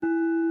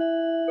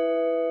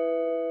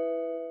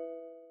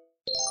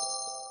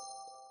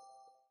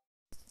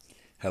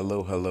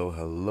Hello, hello,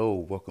 hello.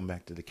 Welcome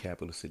back to the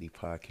Capital City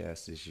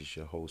Podcast. This is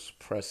your host,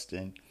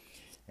 Preston,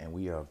 and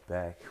we are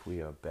back.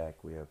 We are back.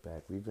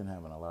 We've been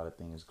having a lot of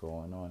things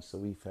going on, so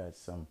we've had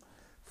some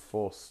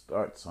false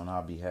starts on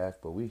our behalf,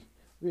 but we're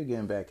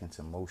getting back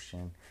into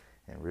motion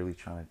and really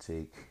trying to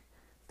take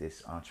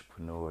this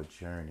entrepreneur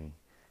journey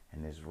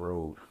and this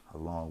road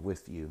along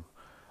with you.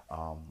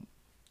 Um,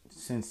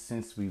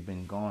 since we've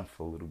been gone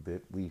for a little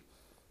bit, we've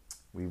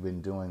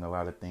been doing a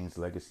lot of things.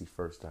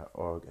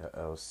 LegacyFirst.org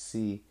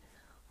LLC.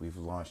 We've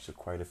launched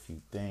quite a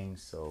few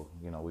things, so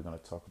we're going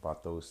to talk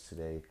about those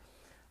today.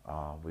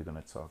 We're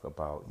going to talk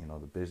about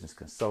the business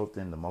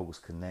consulting, the Moguls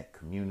Connect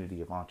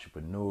community of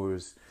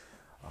entrepreneurs,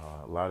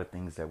 a lot of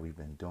things that we've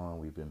been doing.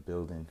 We've been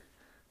building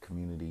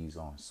communities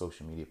on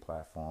social media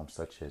platforms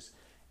such as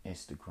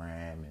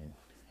Instagram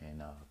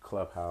and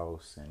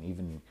Clubhouse, and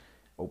even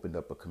opened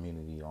up a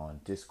community on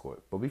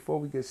Discord. But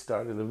before we get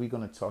started, we're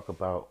going to talk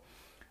about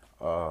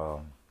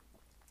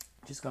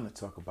just going to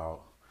talk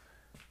about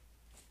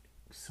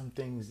some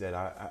things that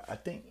I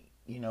think,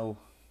 the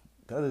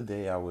other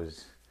day I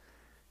was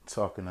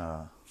talking to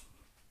an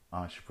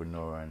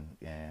entrepreneur,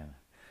 and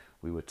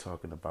we were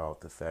talking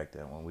about the fact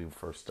that when we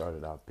first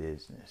started our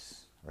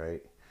business,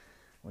 right?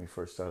 When we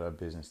first started our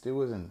business, there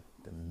wasn't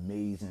the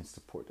amazing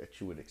support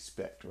that you would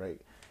expect, right?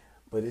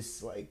 But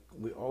it's like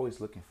we're always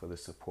looking for the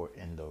support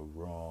in the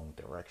wrong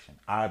direction.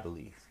 I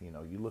believe,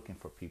 you're looking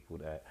for people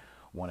that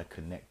want to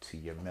connect to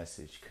your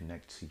message,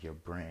 connect to your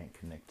brand,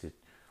 connect to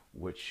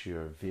what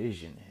your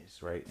vision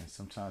is, right? And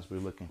sometimes we're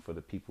looking for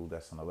the people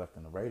that's on the left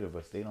and the right of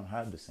us. They don't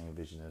have the same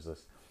vision as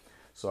us.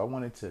 So I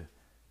wanted to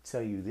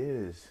tell you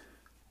there's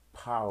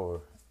power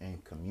in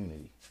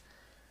community.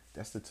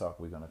 That's the talk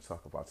we're going to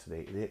talk about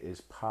today. There is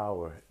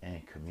power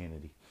in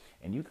community.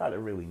 And you got to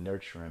really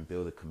nurture and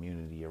build a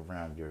community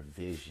around your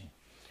vision.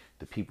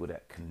 The people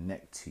that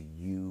connect to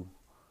you,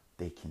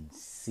 they can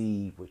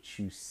see what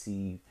you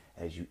see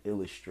as you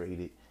illustrate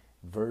it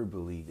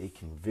verbally. They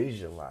can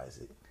visualize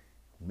it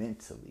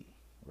mentally,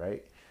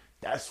 right?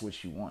 That's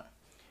what you want.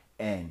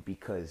 And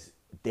because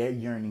they're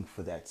yearning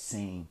for that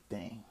same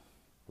thing,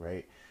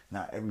 right?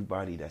 Not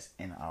everybody that's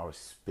in our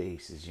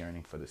space is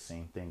yearning for the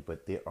same thing,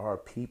 but there are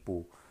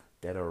people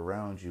that are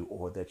around you,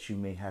 or that you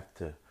may have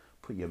to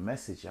put your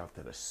message out,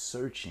 that are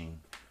searching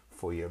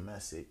for your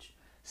message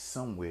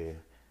somewhere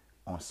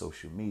on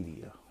social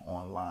media,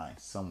 online,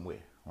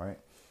 somewhere, right?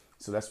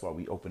 So that's why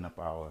we open up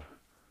our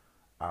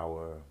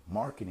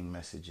marketing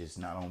messages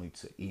not only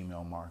to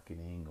email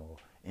marketing or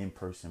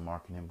in-person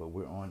marketing, but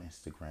we're on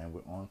Instagram,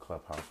 we're on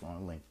Clubhouse, we're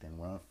on LinkedIn,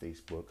 we're on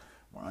Facebook,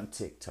 we're on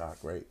TikTok,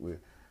 right?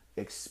 We're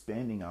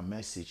expanding our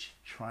message,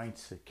 trying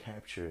to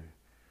capture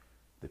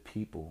the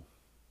people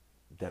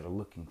that are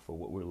looking for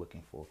what we're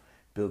looking for,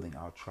 building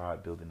our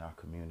tribe, building our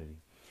community.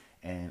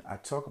 And I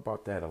talk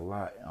about that a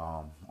lot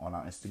on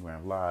our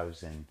Instagram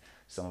lives and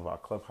some of our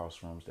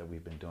Clubhouse rooms that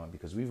we've been doing,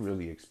 because we've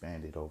really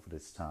expanded over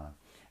this time.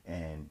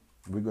 And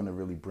we're going to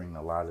really bring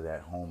a lot of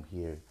that home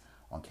here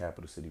on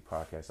Capital City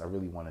Podcast. I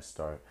really want to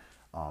start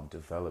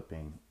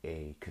developing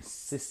a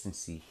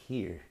consistency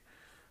here.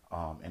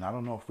 And I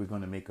don't know if we're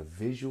going to make a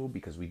visual,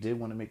 because we did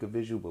want to make a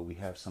visual, but we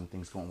have some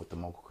things going with the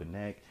Mogul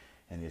Connect.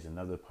 And there's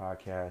another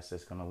podcast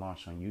that's going to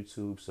launch on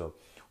YouTube. So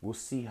we'll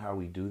see how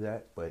we do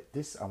that. But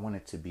this, I want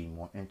it to be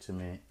more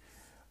intimate,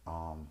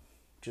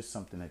 just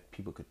something that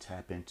people could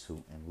tap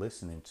into and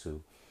listen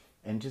into,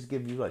 and just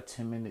give you like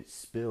 10-minute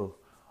spill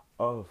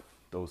of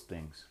those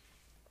things.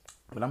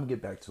 But I'm going to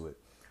get back to it.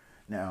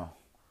 Now,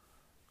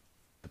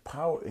 the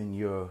power in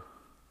your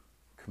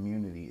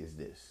community is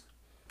this.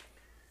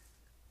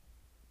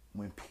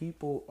 When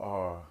people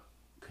are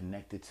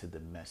connected to the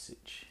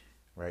message,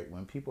 right?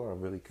 When people are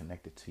really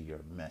connected to your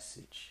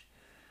message,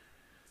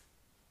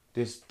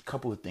 there's a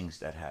couple of things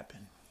that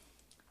happen.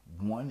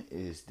 One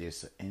is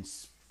there's an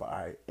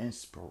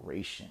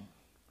inspiration.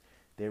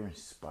 They're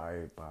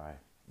inspired by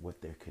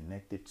what they're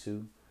connected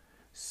to.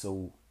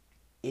 So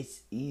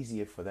it's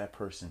easier for that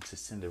person to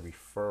send a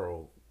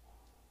referral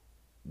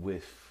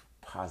with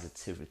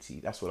positivity.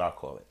 That's what I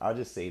call it. I'll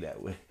just say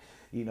that with,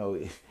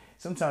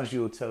 sometimes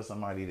you'll tell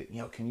somebody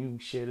that, can you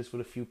share this with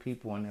a few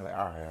people? And they're like,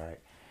 all right.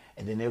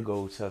 And then they'll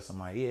go tell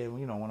somebody, yeah,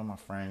 one of my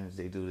friends,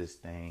 they do this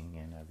thing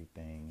and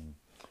everything.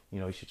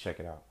 And, you should check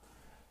it out.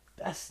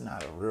 That's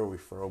not a real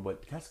referral,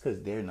 but that's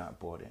because they're not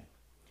bought in.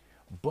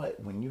 But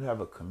when you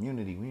have a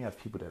community, when you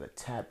have people that are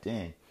tapped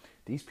in,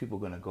 these people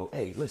are going to go,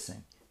 hey,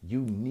 listen,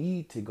 you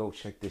need to go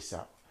check this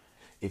out.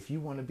 If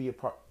you want to be a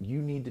part,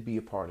 you need to be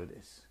a part of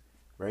this,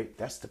 right?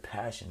 That's the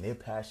passion, their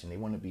passion. They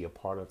want to be a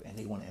part of, and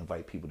they want to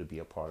invite people to be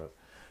a part of.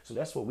 So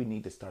that's what we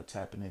need to start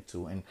tapping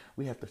into. And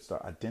we have to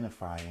start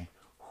identifying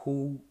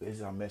who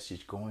is our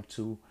message going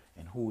to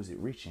and who is it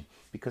reaching.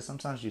 Because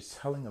sometimes you're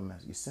telling a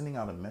message, you're sending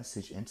out a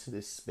message into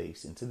this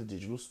space, into the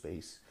digital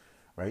space,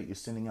 right? You're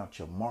sending out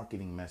your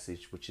marketing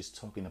message, which is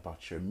talking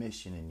about your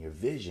mission and your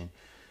vision.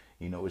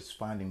 It's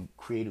finding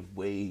creative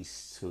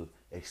ways to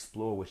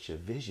explore what your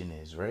vision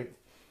is, right?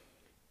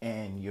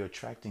 And you're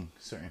attracting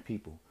certain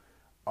people.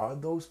 Are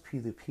those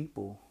the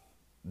people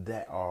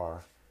that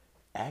are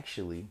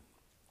actually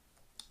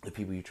the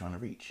people you're trying to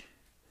reach,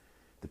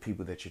 the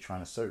people that you're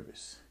trying to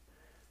service,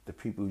 the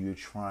people you're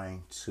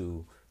trying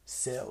to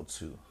sell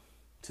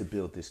to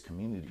build this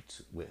community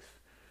with,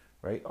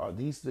 right? Are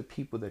these the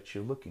people that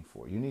you're looking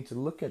for? You need to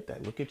look at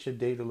that. Look at your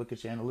data, look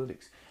at your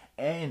analytics.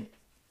 And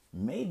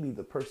maybe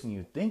the person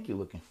you think you're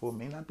looking for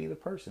may not be the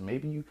person.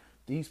 Maybe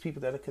these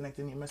people that are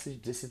connecting your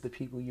message, this is the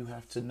people you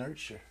have to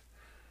nurture,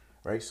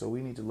 right? So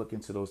we need to look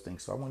into those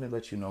things. So I want to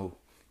let you know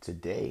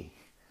today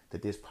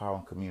that there's power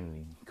in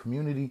community.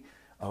 Community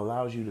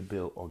allows you to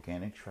build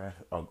organic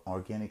traffic,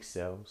 organic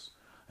sales,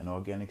 an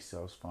organic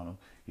sales funnel.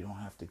 You don't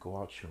have to go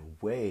out your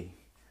way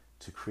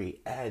to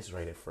create ads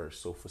right at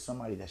first. So for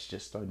somebody that's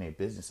just starting their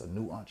business, a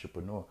new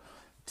entrepreneur,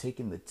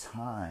 taking the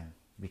time,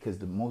 because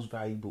the most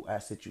valuable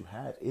asset you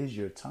have is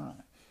your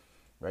time,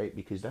 right?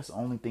 Because that's the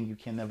only thing you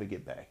can never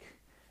get back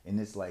in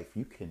this life.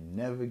 You can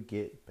never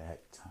get back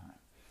time.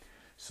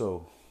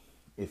 So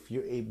if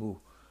you're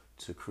able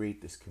to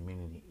create this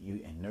community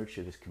and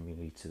nurture this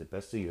community to the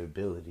best of your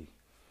ability,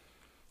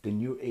 then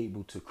you're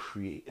able to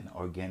create an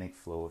organic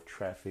flow of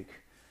traffic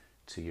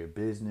to your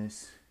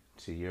business,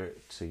 to your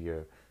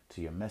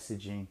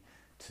messaging,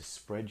 to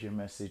spread your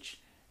message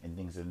and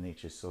things of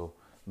nature. So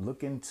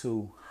look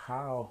into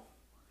how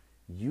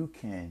you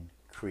can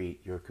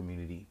create your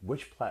community.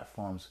 Which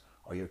platforms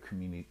are your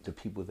community, the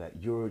people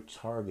that you're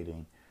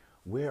targeting?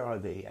 Where are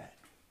they at?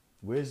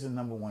 Where's the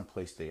number one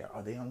place they are?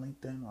 Are they on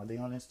LinkedIn? Are they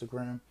on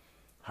Instagram?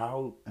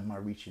 How am I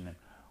reaching them?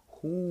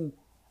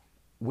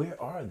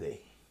 Where are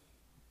they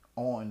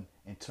on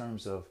in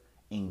terms of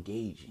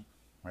engaging,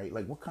 right?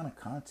 Like, what kind of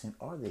content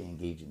are they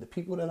engaging? The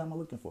people that I'm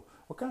looking for,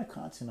 what kind of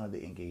content are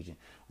they engaging?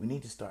 We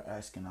need to start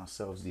asking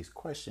ourselves these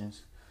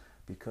questions,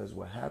 because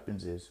what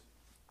happens is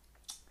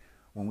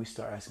when we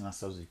start asking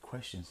ourselves these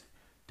questions,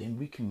 then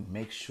we can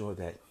make sure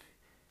that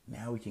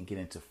now we can get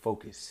into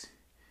focus.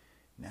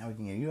 Now we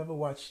can get, you ever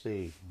watched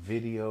a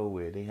video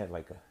where they had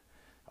like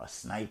a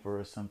sniper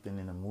or something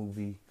in a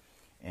movie,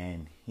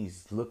 and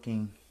he's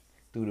looking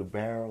through the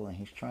barrel and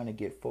he's trying to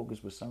get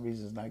focused, but for some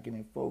reason it's not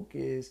getting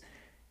focused,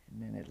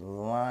 and then it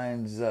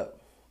lines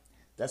up.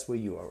 That's where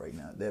you are right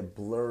now. That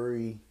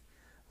blurry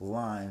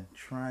line,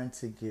 trying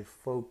to get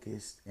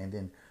focused, and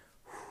then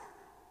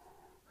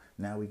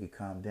now we can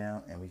calm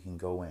down and we can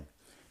go in.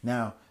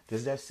 Now,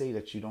 does that say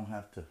that you don't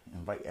have to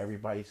invite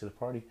everybody to the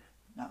party?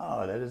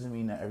 No, that doesn't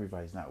mean that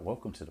everybody's not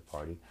welcome to the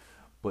party.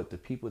 But the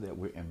people that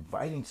we're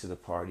inviting to the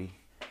party,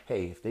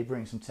 hey, if they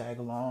bring some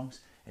tag-alongs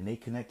and they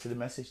connect to the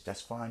message,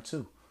 that's fine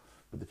too.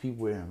 But the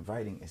people we're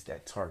inviting is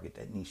that target,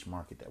 that niche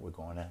market that we're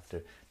going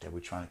after, that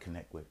we're trying to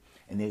connect with.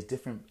 And there's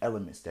different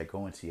elements that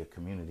go into your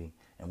community,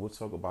 and we'll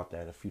talk about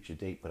that at a future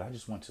date. But I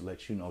just want to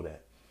let you know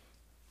that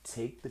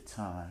take the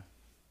time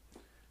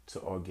to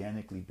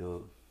organically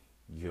build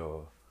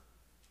your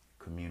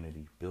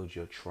community, build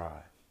your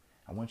tribe.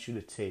 I want you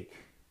to take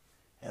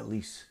at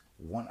least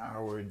 1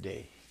 hour a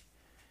day.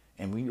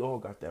 And we all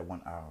got that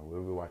 1 hour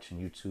where we're watching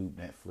YouTube,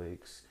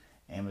 Netflix,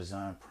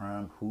 Amazon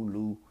Prime,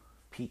 Hulu,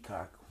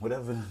 Peacock,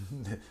 whatever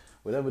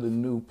the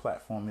new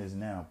platform is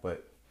now,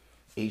 but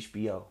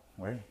HBO,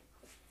 right?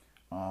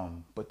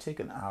 But take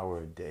an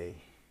hour a day,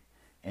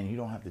 and you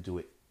don't have to do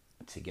it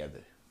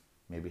together.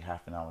 Maybe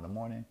half an hour in the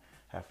morning,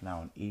 half an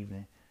hour in the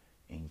evening,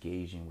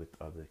 engaging with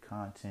other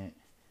content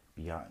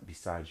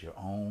besides your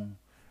own,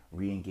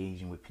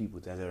 re-engaging with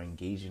people that are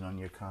engaging on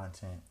your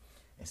content,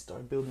 and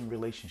start building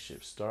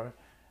relationships. Start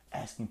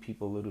asking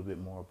people a little bit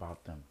more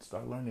about them.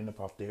 Start learning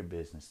about their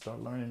business.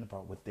 Start learning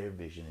about what their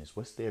vision is.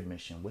 What's their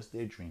mission? What's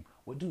their dream?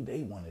 What do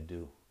they want to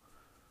do?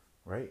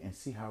 Right? And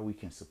see how we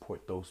can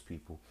support those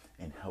people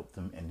and help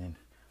them, and then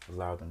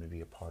allow them to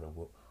be a part of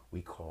what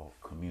we call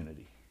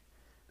community.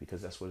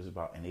 Because that's what it's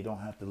about. And they don't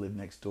have to live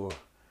next door.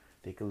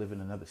 They could live in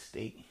another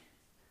state.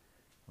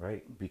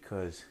 Right?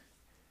 Because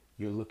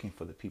you're looking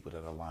for the people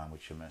that align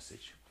with your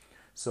message.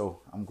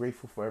 So I'm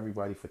grateful for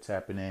everybody for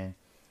tapping in.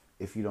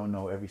 If you don't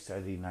know, every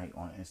Saturday night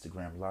on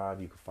Instagram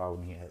Live, you can follow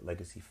me at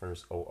Legacy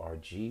First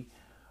ORG,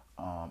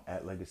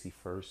 at Legacy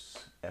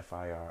First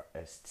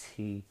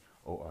FIRST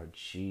ORG.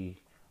 You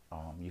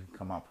can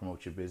come out,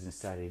 promote your business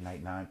Saturday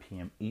night, 9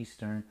 p.m.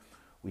 Eastern.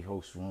 We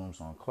host rooms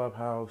on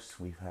Clubhouse.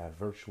 We have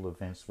virtual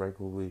events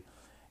regularly.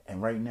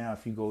 And right now,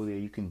 if you go there,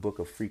 you can book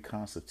a free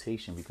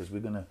consultation, because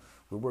we're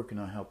working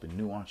on helping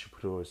new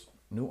entrepreneurs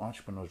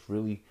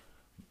really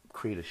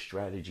create a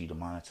strategy to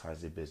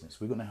monetize their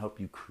business. We're going to help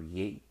you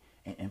create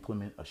and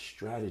implement a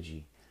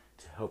strategy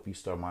to help you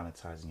start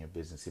monetizing your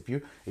business. If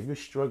you're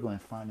struggling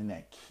finding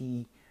that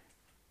key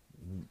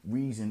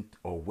reason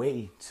or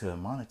way to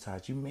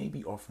monetize, you may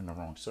be offering the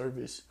wrong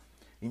service.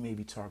 You may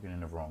be targeting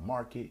the wrong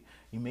market.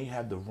 You may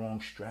have the wrong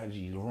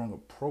strategy, the wrong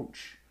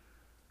approach.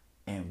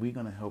 And we're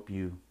going to help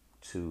you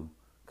to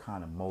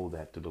kind of mold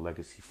that through the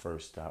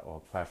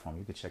LegacyFirst.org platform.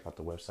 You can check out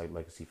the website,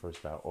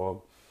 LegacyFirst.org.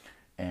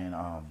 And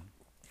I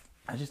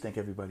just thank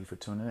everybody for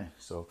tuning in.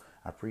 So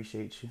I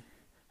appreciate you.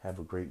 Have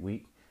a great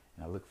week.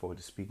 And I look forward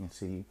to speaking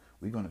to you.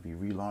 We're going to be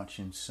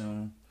relaunching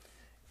soon.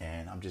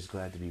 And I'm just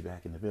glad to be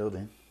back in the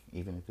building,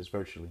 even if it's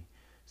virtually.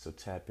 So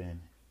tap in.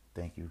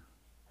 Thank you.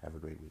 Have a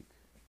great week.